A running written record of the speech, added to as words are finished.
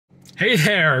Hey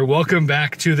there, welcome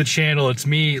back to the channel. It's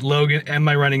me, Logan, and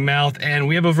my running mouth, and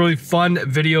we have a really fun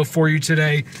video for you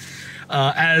today.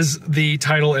 As the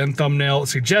title and thumbnail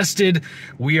suggested,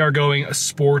 we are going a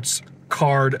sports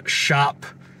card shopping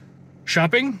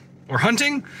or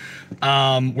hunting.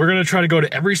 We're gonna try to go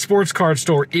to every sports card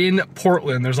store in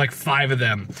Portland. There's like 5 of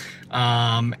them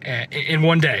in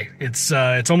one day. It's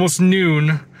almost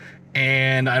noon,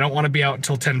 and I don't want to be out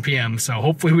until 10 p.m. So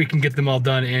hopefully we can get them all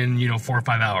done in 4 or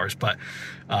 5 hours. But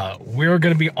we're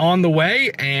going to be on the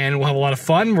way, and we'll have a lot of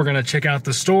fun. We're going to check out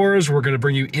the stores. We're going to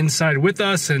bring you inside with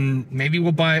us, and maybe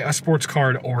we'll buy a sports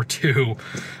card or 2.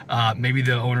 Maybe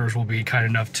the owners will be kind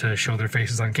enough to show their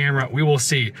faces on camera. We will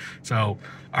see. So,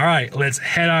 all right, let's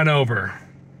head on over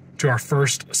to our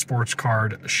first sports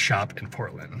card shop in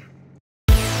Portland.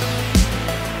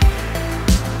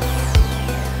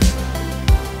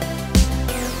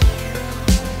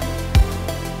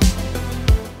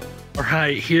 All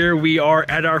right, here we are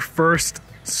at our first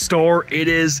store.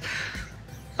 It's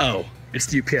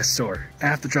the UPS store. I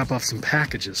have to drop off some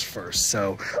packages first,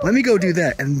 so let me go do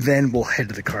that, and then we'll head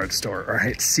to the card store. All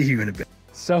right, see you in a bit.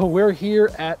 So we're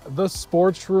here at the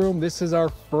sports room. This is our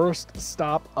first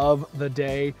stop of the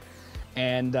day,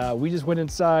 and we just went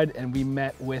inside and we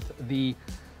met with the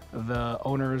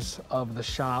owners of the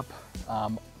shop,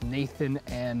 Nathan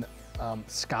and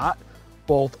Scott,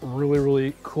 both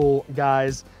really cool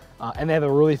guys. And they have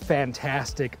a really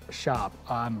fantastic shop.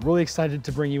 I'm really excited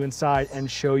to bring you inside and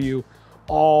show you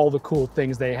all the cool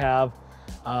things they have.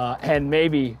 And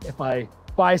maybe if I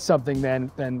buy something, then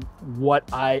what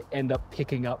I end up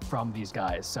picking up from these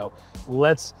guys. So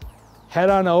let's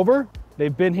head on over.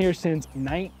 They've been here since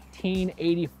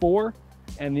 1984,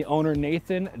 and the owner,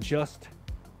 Nathan, just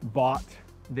bought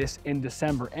this in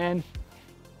December. And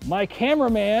my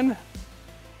camerawoman,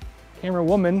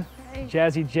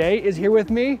 Jazzy J, is here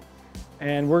with me.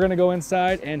 And we're gonna go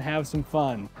inside and have some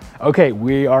fun. Okay,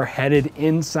 we are headed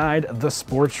inside the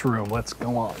sports room. Let's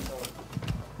go on.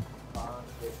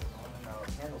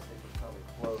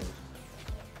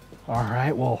 All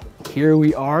right, well, here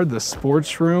we are, the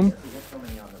sports room.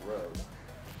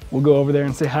 We'll go over there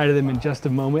and say hi to them in just a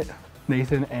moment,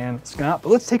 Nathan and Scott. But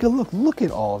let's take a look. Look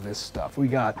at all this stuff. We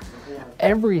got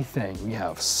everything. We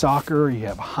have soccer, you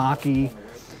have hockey,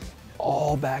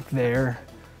 all back there.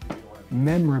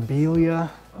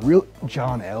 Memorabilia, real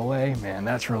John Elway, man,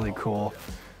 that's really cool.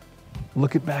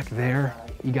 Look at back there,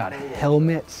 you got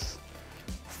helmets,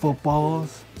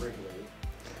 footballs,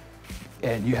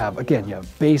 and you have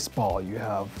baseball, you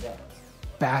have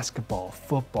basketball,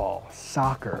 football,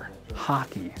 soccer,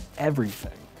 hockey,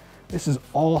 everything. This is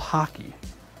all hockey.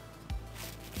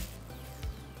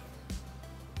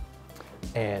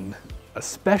 And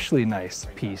especially nice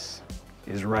piece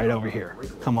is right over here.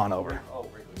 Come on over.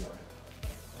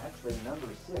 Number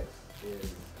 6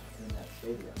 is in that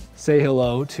stadium. Say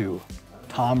hello to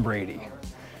Tom Brady.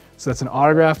 So that's an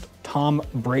autographed Tom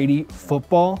Brady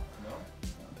football,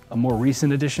 a more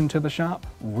recent addition to the shop.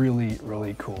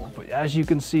 Really cool. But as you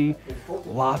can see,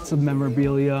 lots of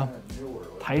memorabilia.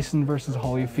 Tyson versus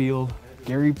Holyfield,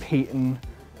 Gary Payton,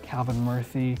 Calvin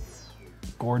Murphy,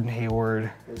 Gordon Hayward.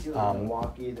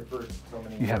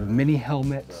 You have mini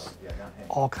helmets,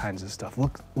 all kinds of stuff.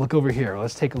 Look over here.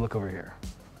 Let's take a look over here.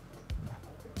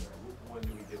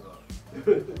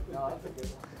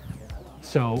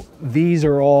 So these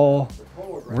are all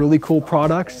really cool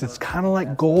products. It's kind of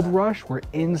like Gold Rush, where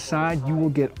inside you will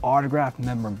get autographed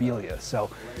memorabilia. So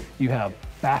you have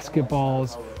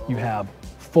basketballs, you have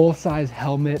full-size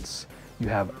helmets, you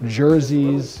have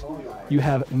jerseys, you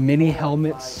have mini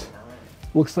helmets.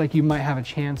 Looks like you might have a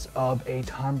chance of a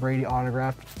Tom Brady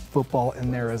autographed football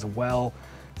in there as well.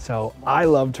 So I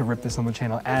love to rip this on the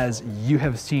channel, as you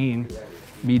have seen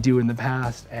me do in the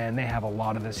past, and they have a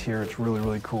lot of this here. It's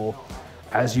really cool.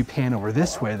 As you pan over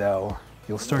this way though,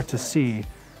 you'll start to see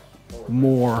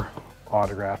more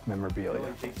autographed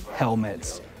memorabilia.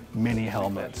 Helmets, mini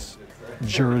helmets,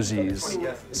 jerseys,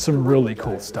 some really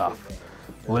cool stuff.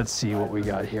 Let's see what we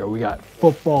got here. We got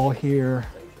football here.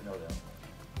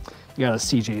 You got a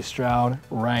CJ Stroud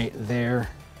right there.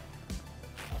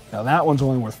 Now that one's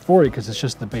only worth 40 because it's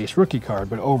just the base rookie card,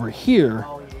 but over here,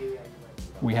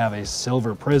 we have a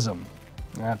silver prism.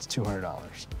 That's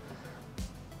 $200.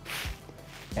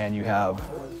 And you have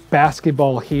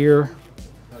basketball here.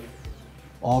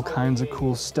 All kinds of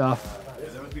cool stuff.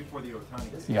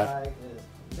 You got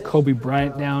Kobe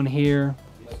Bryant down here.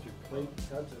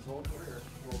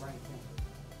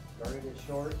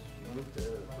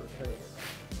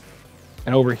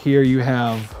 And over here you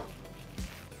have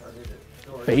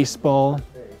baseball.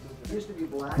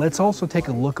 Let's also take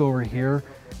a look over here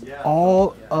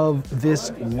all of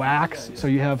this wax. So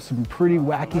you have some pretty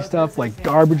wacky stuff like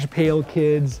Garbage Pail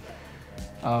Kids,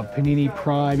 Panini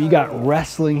Prime. You got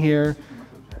wrestling here.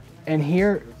 And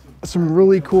here, some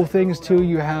really cool things too.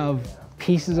 You have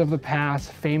pieces of the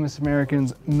past, famous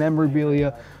Americans,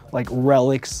 memorabilia, like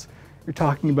relics. You're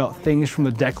talking about things from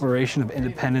the Declaration of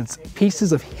Independence,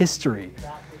 pieces of history.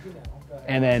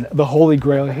 And then the holy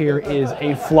grail here is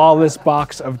a flawless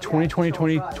box of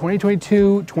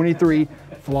 2022, 23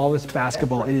 flawless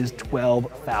basketball. It is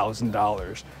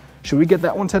 $12,000. Should we get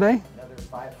that one today?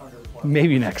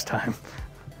 Maybe next time.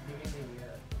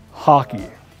 Hockey,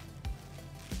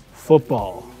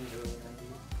 football,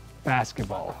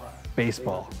 basketball,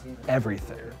 baseball,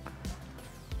 everything.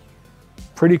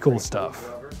 Pretty cool stuff.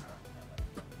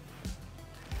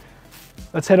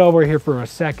 Let's head over here for a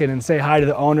second and say hi to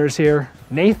the owners here.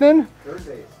 Nathan?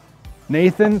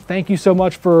 Nathan, thank you so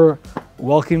much for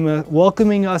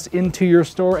welcoming us into your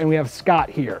store. And we have Scott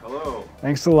here. Hello.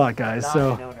 Thanks a lot, guys.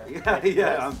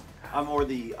 I'm more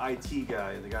the IT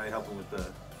guy, the guy helping with the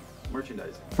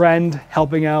merchandising. Friend,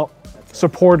 helping out,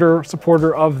 supporter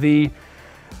of the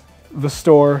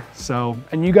store. So,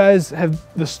 and you guys have,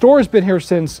 the store's been here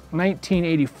since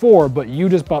 1984, but you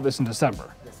just bought this in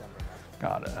December.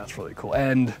 Got it, that's really cool.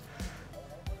 And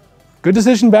good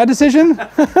decision, bad decision?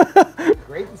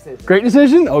 Great decision. Great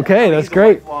decision? Okay, that's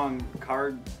great. He's a lifelong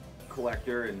card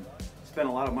collector and spent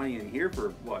a lot of money in here for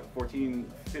what, 14,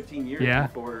 15 years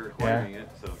before acquiring it.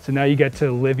 So now you get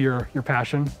to live your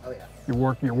passion. Oh yeah.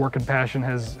 Your work and passion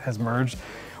has merged.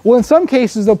 Well, in some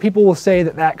cases though, people will say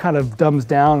that kind of dumbs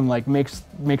down and like makes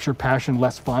your passion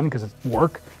less fun because it's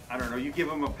work. I don't know, you give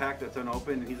him a pack that's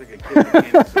unopened and he's like a kid in a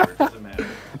candy store, it doesn't matter.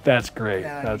 That's great,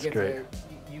 Now that's great.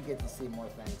 You get to see more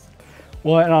things.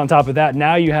 Well, and on top of that,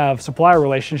 now you have supplier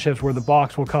relationships where the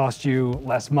box will cost you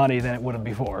less money than it would have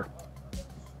before.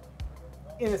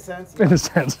 In a sense. In a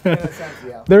sense. In a sense,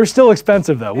 yeah. They're still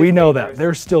expensive though, we know that.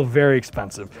 They're still very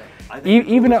expensive.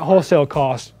 Even at wholesale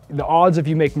cost, the odds of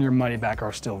you making your money back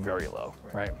are still very low,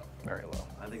 right? Very low.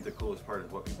 I think the coolest part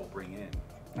is what people bring in.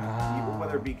 Even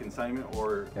whether it be consignment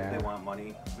or if they want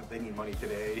money, if they need money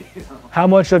today. You know? How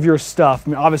much of your stuff,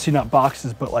 I mean, obviously not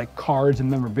boxes, but like cards and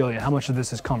memorabilia, how much of this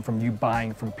has come from you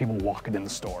buying from people walking in the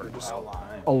store? Just A lot.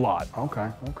 a lot. Okay.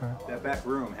 That back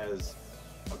room has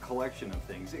a collection of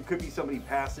things. It could be somebody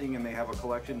passing and they have a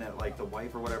collection that like the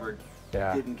wife or whatever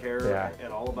didn't care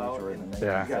at all about. And you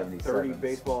got 30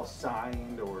 baseballs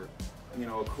signed, or you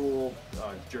know, a cool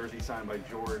jersey signed by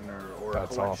Jordan, or a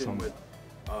collection with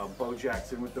Bo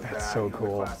Jackson with the bat. So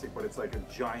cool. The classic, but it's like a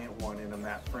giant one in a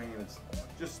matte frame. It's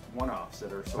just one-offs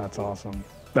that are so cool. Awesome.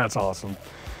 That's awesome.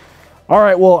 All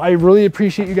right, well, I really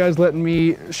appreciate you guys letting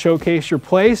me showcase your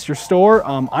place, your store.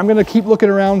 I'm gonna keep looking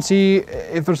around, see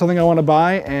if there's something I wanna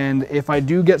buy, and if I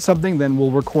do get something, then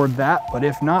we'll record that, but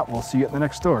if not, we'll see you at the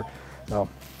next store. So,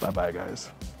 bye-bye, guys.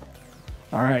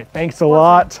 All right, thanks a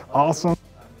lot, awesome.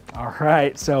 All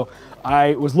right, so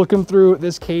I was looking through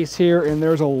this case here, and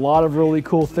there's a lot of really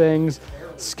cool things.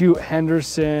 Scoot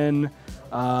Henderson,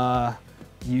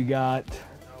 you got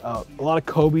a lot of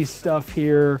Kobe stuff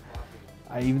here.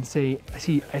 I see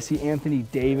Anthony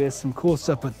Davis, some cool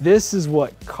stuff, but this is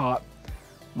what caught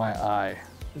my eye.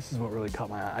 This is what really caught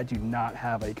my eye. I do not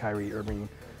have a Kyrie Irving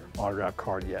autograph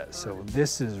card yet, so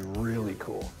this is really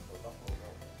cool.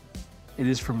 It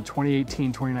is from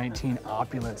 2018-2019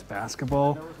 Opulence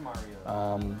Basketball.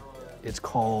 It's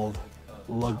called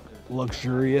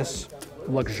Luxurious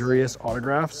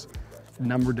Autographs,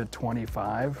 numbered to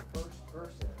 25.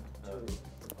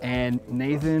 And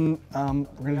Nathan, we're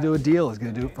gonna do a deal. He's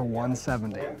gonna do it for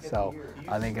 $170. So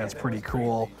I think that's pretty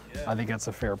cool. I think that's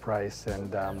a fair price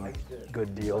and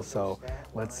good deal. So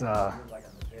let's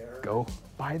go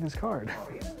buy this card.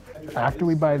 After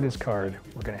we buy this card,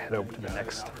 we're gonna head over to the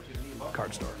next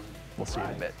card store. We'll see you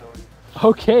in a bit.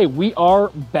 Okay, we are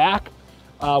back.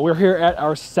 We're here at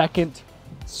our second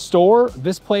store.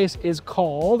 This place is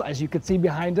called, as you can see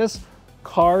behind us,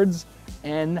 Cards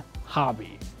and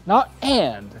Hobby. Not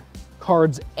and,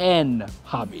 Cards and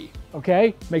Hobby,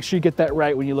 okay? Make sure you get that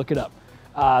right when you look it up.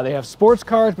 They have sports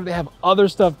cards, but they have other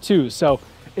stuff too. So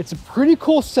it's a pretty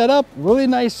cool setup, really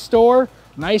nice store,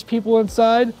 nice people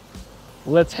inside.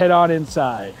 Let's head on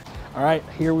inside. All right,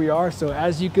 here we are. So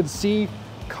as you can see,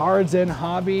 Cards and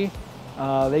Hobby.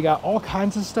 They got all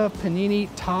kinds of stuff, Panini,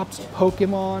 Topps,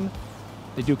 Pokemon.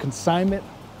 They do consignment.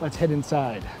 Let's head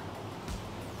inside.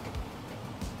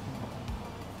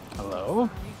 Hello.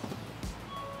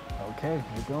 Okay,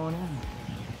 we're going in.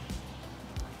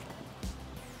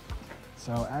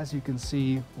 So as you can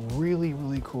see, really,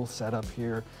 really cool setup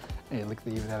here. Hey, look,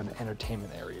 they even have an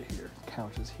entertainment area here.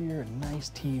 Couch is here, a nice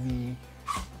TV.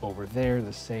 Over there,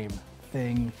 the same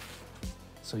thing.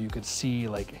 So you could see,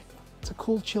 like, it's a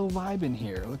cool chill vibe in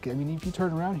here. Look, I mean, if you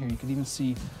turn around here, you can even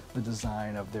see the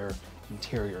design of their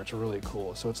interior. It's really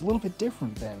cool. So it's a little bit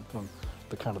different than from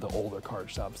the kind of the older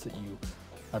card shops that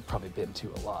I've probably been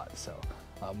to a lot. So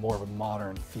more of a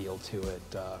modern feel to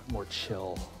it, more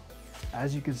chill.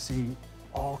 As you can see,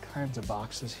 all kinds of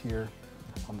boxes here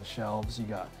on the shelves. You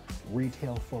got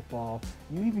retail football.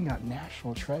 You even got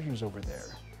national treasures over there,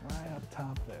 right up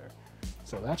top there.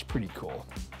 So that's pretty cool.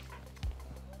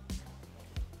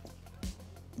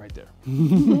 Right there.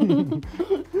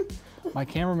 My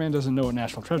cameraman doesn't know what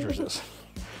national treasures is.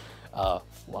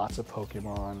 Lots of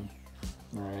Pokemon,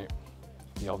 right?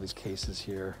 You all these cases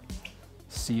here.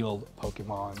 Sealed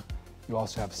Pokemon. You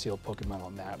also have sealed Pokemon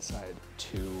on that side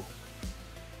too.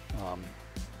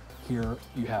 Here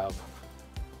you have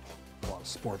a lot of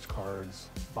sports cards,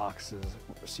 boxes,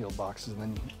 sealed boxes, and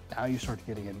then now you start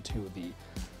getting into the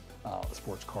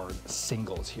sports card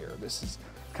singles here. This is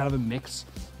kind of a mix.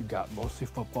 You've got mostly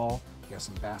football, you got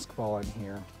some basketball in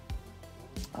here,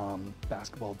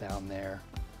 basketball down there,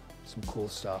 some cool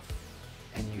stuff.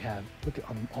 And you have, look at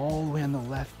all the way on the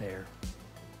left there,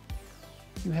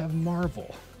 you have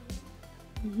Marvel.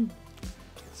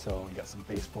 So we got some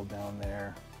baseball down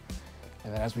there.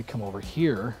 And then as we come over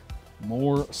here,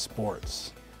 more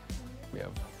sports. We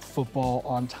have football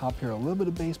on top here, a little bit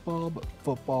of baseball, but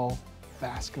football,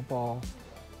 basketball,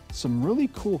 some really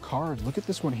cool cards. Look at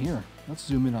this one here. Let's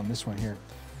zoom in on this one here.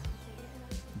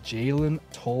 Jalen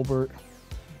Tolbert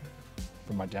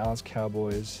from my Dallas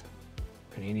Cowboys,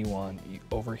 Panini one.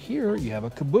 Over here, you have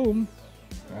a Kaboom.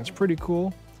 That's pretty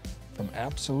cool, from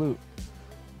Absolute.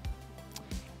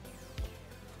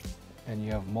 And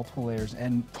you have multiple layers,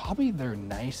 and probably their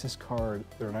nicest card,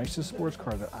 their nicest sports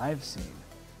card that I've seen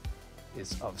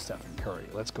is of Stephen Curry.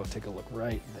 Let's go take a look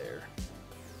right there.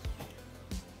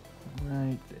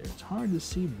 Right there. It's hard to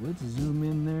see, but let's zoom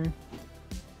in there.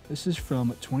 This is from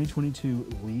 2022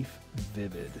 Leaf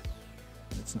Vivid.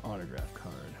 It's an autograph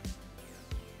card.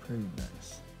 Pretty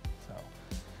nice. So,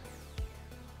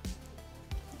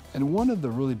 and one of the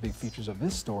really big features of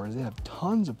this store is they have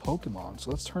tons of Pokemon.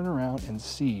 So let's turn around and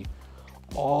see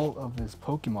all of this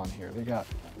Pokemon here. They got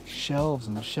shelves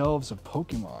and shelves of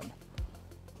Pokemon.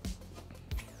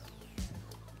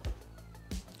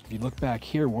 If you look back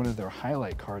here, one of their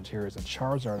highlight cards here is a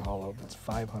Charizard Holo that's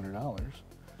 $500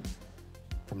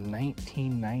 from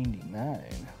 1999.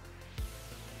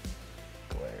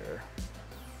 Glare.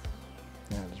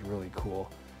 That is really cool.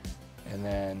 And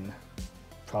then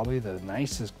probably the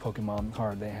nicest Pokemon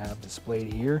card they have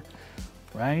displayed here,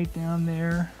 right down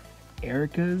there,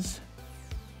 Erica's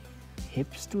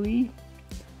Hipstly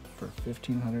for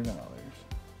 $1,500.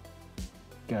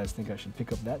 Guys think I should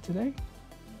pick up that today?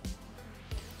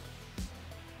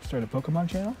 Start a Pokemon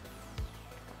channel?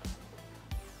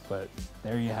 But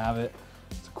there you have it.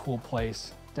 It's a cool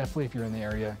place. Definitely, if you're in the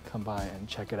area, come by and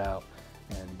check it out.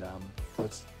 And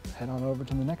let's head on over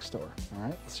to the next store. All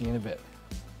right, see you in a bit.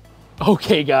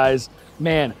 Okay, guys,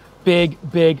 man, big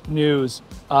news.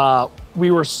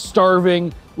 We were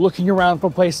starving, looking around for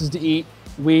places to eat.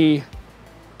 We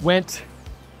went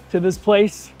to this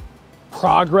place,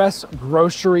 Progress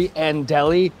Grocery and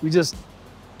Deli. We just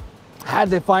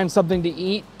had to find something to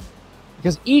eat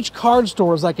because each card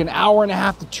store is like an hour and a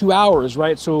half to 2 hours,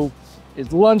 right? So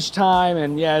it's lunchtime,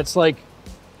 and yeah, it's like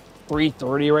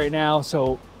 3:30 right now.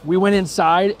 So we went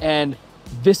inside, and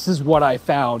this is what I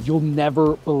found. You'll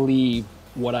never believe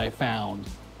what I found.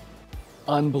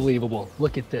 Unbelievable.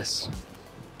 Look at this.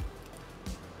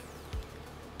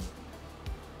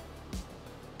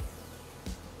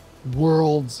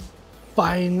 World's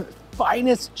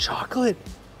finest chocolate.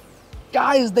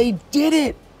 Guys, they did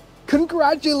it.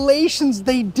 Congratulations,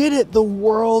 they did it. The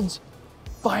world's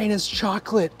finest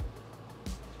chocolate.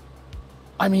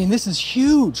 I mean, this is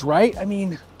huge, right? I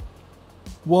mean,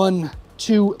 1,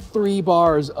 2, 3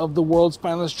 bars of the world's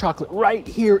finest chocolate right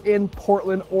here in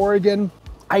Portland, Oregon.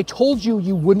 I told you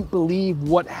you wouldn't believe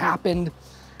what happened,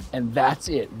 and that's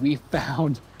it. We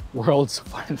found world's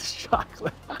finest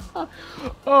chocolate.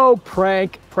 Oh,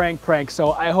 prank.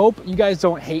 So I hope you guys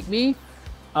don't hate me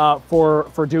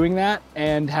for doing that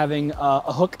and having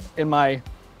a hook in my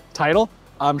title.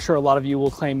 I'm sure a lot of you will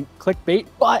claim clickbait,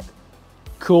 but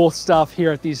cool stuff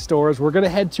here at these stores. We're gonna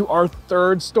head to our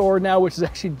third store now, which is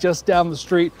actually just down the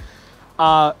street.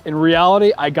 In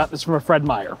reality, I got this from a Fred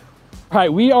Meyer. All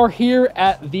right, we are here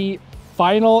at the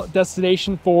final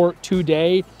destination for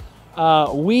today.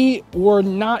 We were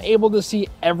not able to see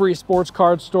every sports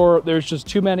card store. There's just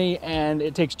too many and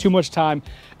it takes too much time.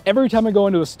 every time I go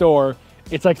into a store,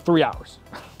 it's like 3 hours.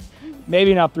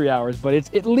 Maybe not 3 hours, but it's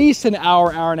at least an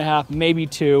hour, hour and a half, maybe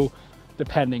 2,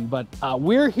 depending. But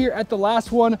we're here at the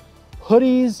last one,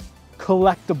 Hoody's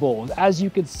Collectibles. As you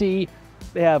can see,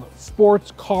 they have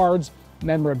sports cards,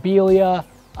 memorabilia,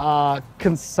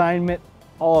 consignment,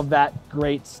 all of that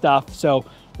great stuff. So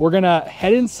we're gonna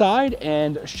head inside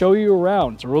and show you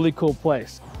around. It's a really cool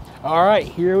place. All right,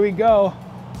 here we go.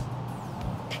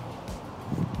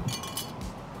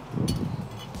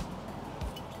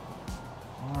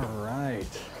 All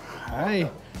right. Hi.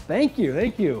 Thank you.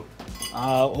 Thank you.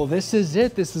 Well, this is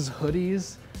it. This is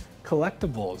Hoody's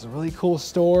Collectibles. A really cool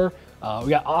store. We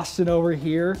got Austin over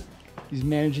here. He's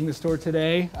managing the store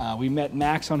today. We met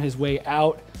Max on his way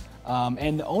out.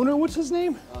 And the owner, what's his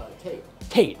name? Tate.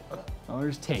 Tate.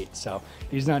 Owner's Tate. So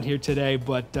he's not here today,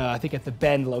 but I think at the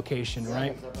Bend location,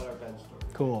 right? He's up at our Bend store.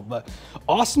 Cool, but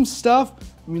awesome stuff.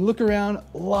 I mean, look around,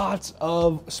 lots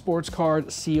of sports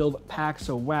card sealed packs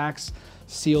of wax,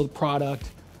 sealed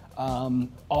product,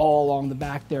 all along the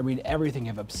back there. I mean, everything.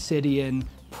 You have Obsidian,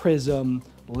 Prism,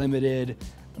 Limited.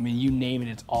 I mean, you name it,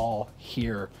 it's all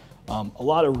here. A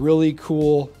lot of really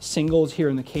cool singles here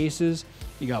in the cases.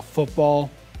 You got football.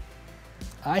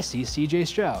 I see CJ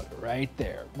Stroud right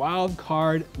there. Wild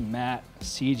card Matt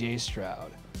CJ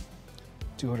Stroud.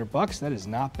 $200, that is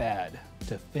not bad.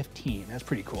 To 15, that's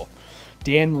pretty cool.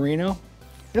 Dan Marino,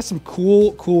 got some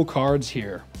cool cards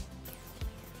here.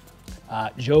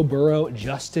 Joe Burrow,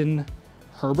 Justin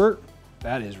Herbert,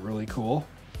 that is really cool.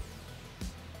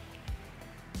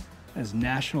 As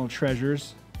National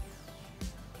Treasures,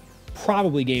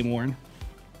 probably game worn,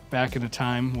 back in a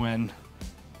time when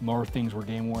more things were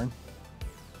game worn.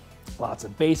 Lots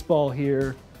of baseball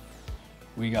here.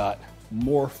 We got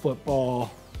more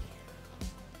football,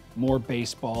 more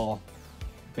baseball,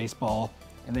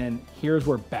 and then here's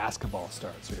where basketball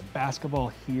starts. We have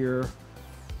basketball here.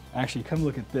 Actually, come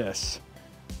look at this.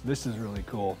 This is really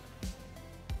cool.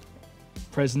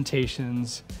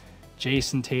 Presentations,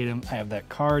 Jason Tatum. I have that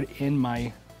card in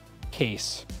my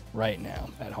case right now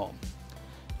at home.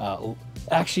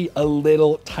 Actually, a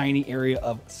little tiny area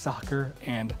of soccer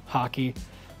and hockey.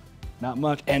 Not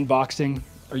much, and boxing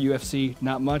or UFC,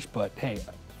 not much, but hey,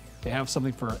 they have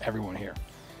something for everyone here.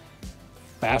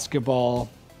 Basketball,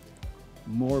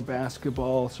 more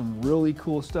basketball, some really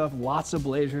cool stuff, lots of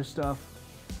Blazer stuff.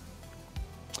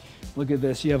 Look at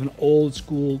this, you have an old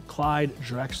school Clyde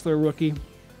Drexler rookie.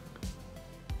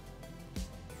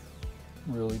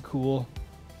 Really cool.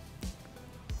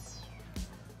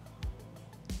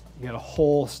 You got a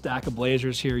whole stack of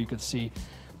Blazers here, you can see.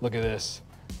 Look at this.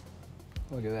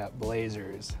 Look at that,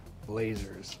 Blazers.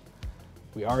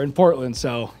 We are in Portland,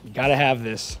 so you gotta have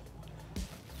this.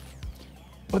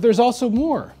 But there's also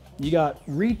more. You got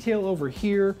retail over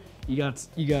here. You got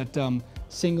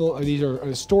single, or these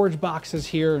are storage boxes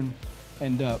here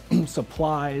and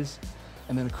supplies.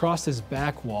 And then across this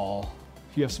back wall,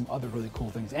 you have some other really cool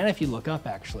things. And if you look up,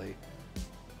 actually,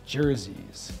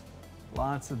 jerseys.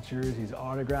 Lots of jerseys,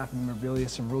 autographed memorabilia,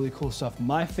 some really cool stuff.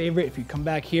 My favorite, if you come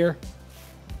back here,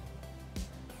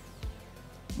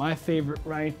 my favorite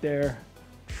right there,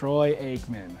 Troy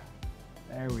Aikman.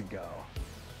 There we go.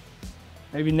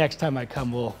 Maybe next time I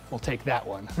come, we'll take that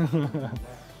one.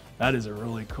 That is a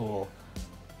really cool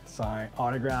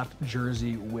autographed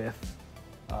jersey with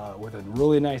a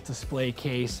really nice display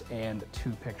case and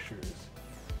 2 pictures.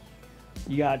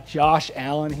 You got Josh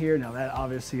Allen here. Now that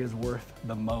obviously is worth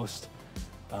the most.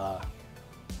 For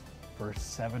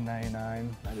 $7.99,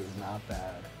 that is not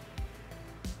bad.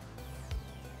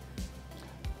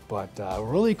 But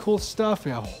really cool stuff.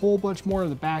 We have a whole bunch more in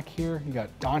the back here. You got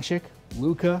Doncic,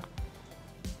 Luka.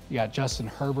 You got Justin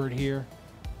Herbert here.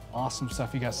 Awesome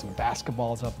stuff. You got some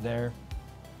basketballs up there.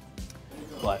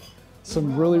 But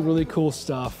some really cool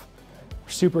stuff. We're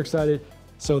super excited.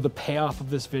 So the payoff of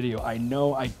this video, I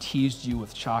know I teased you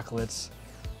with chocolates,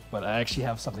 but I actually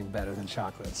have something better than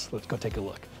chocolates. Let's go take a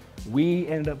look. We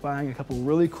ended up buying a couple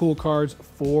really cool cards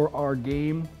for our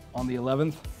game on the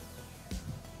 11th.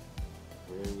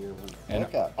 And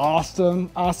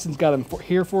Austin's got them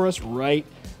here for us right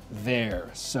there.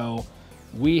 So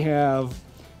we have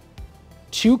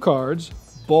 2 cards,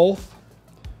 both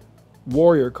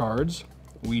Warrior cards.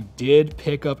 We did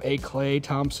pick up a Klay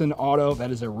Thompson auto.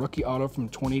 That is a rookie auto from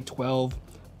 2012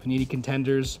 Panini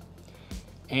Contenders.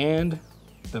 And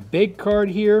the big card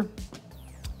here,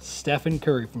 Stephen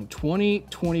Curry from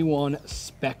 2021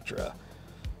 Spectra.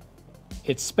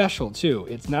 It's special too.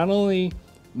 It's not only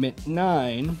mint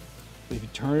 9, but if you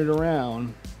turn it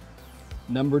around,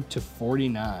 numbered to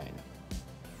 49.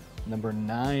 Number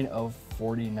 9 of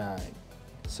 49.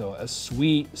 So a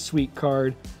sweet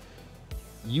card.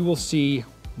 you will see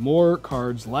more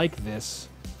cards like this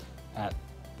at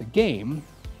the game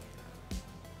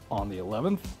on the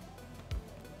 11th.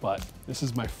 But this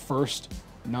is my first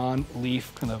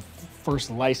non-leaf, kind of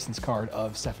first license card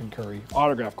of Stephen Curry,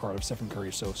 autograph card of Stephen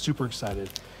Curry. So super excited.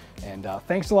 And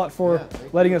thanks a lot for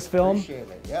letting us film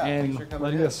and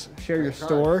letting us share your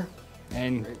store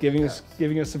and giving us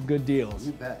some good deals.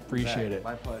 You bet. Appreciate it.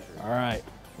 My pleasure. All right.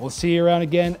 We'll see you around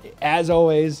again. As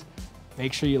always,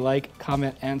 make sure you like,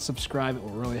 comment, and subscribe. It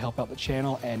will really help out the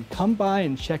channel. And come by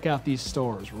and check out these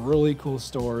stores. Really cool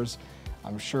stores.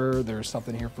 I'm sure there's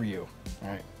something here for you. All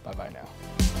right. Bye-bye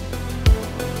now.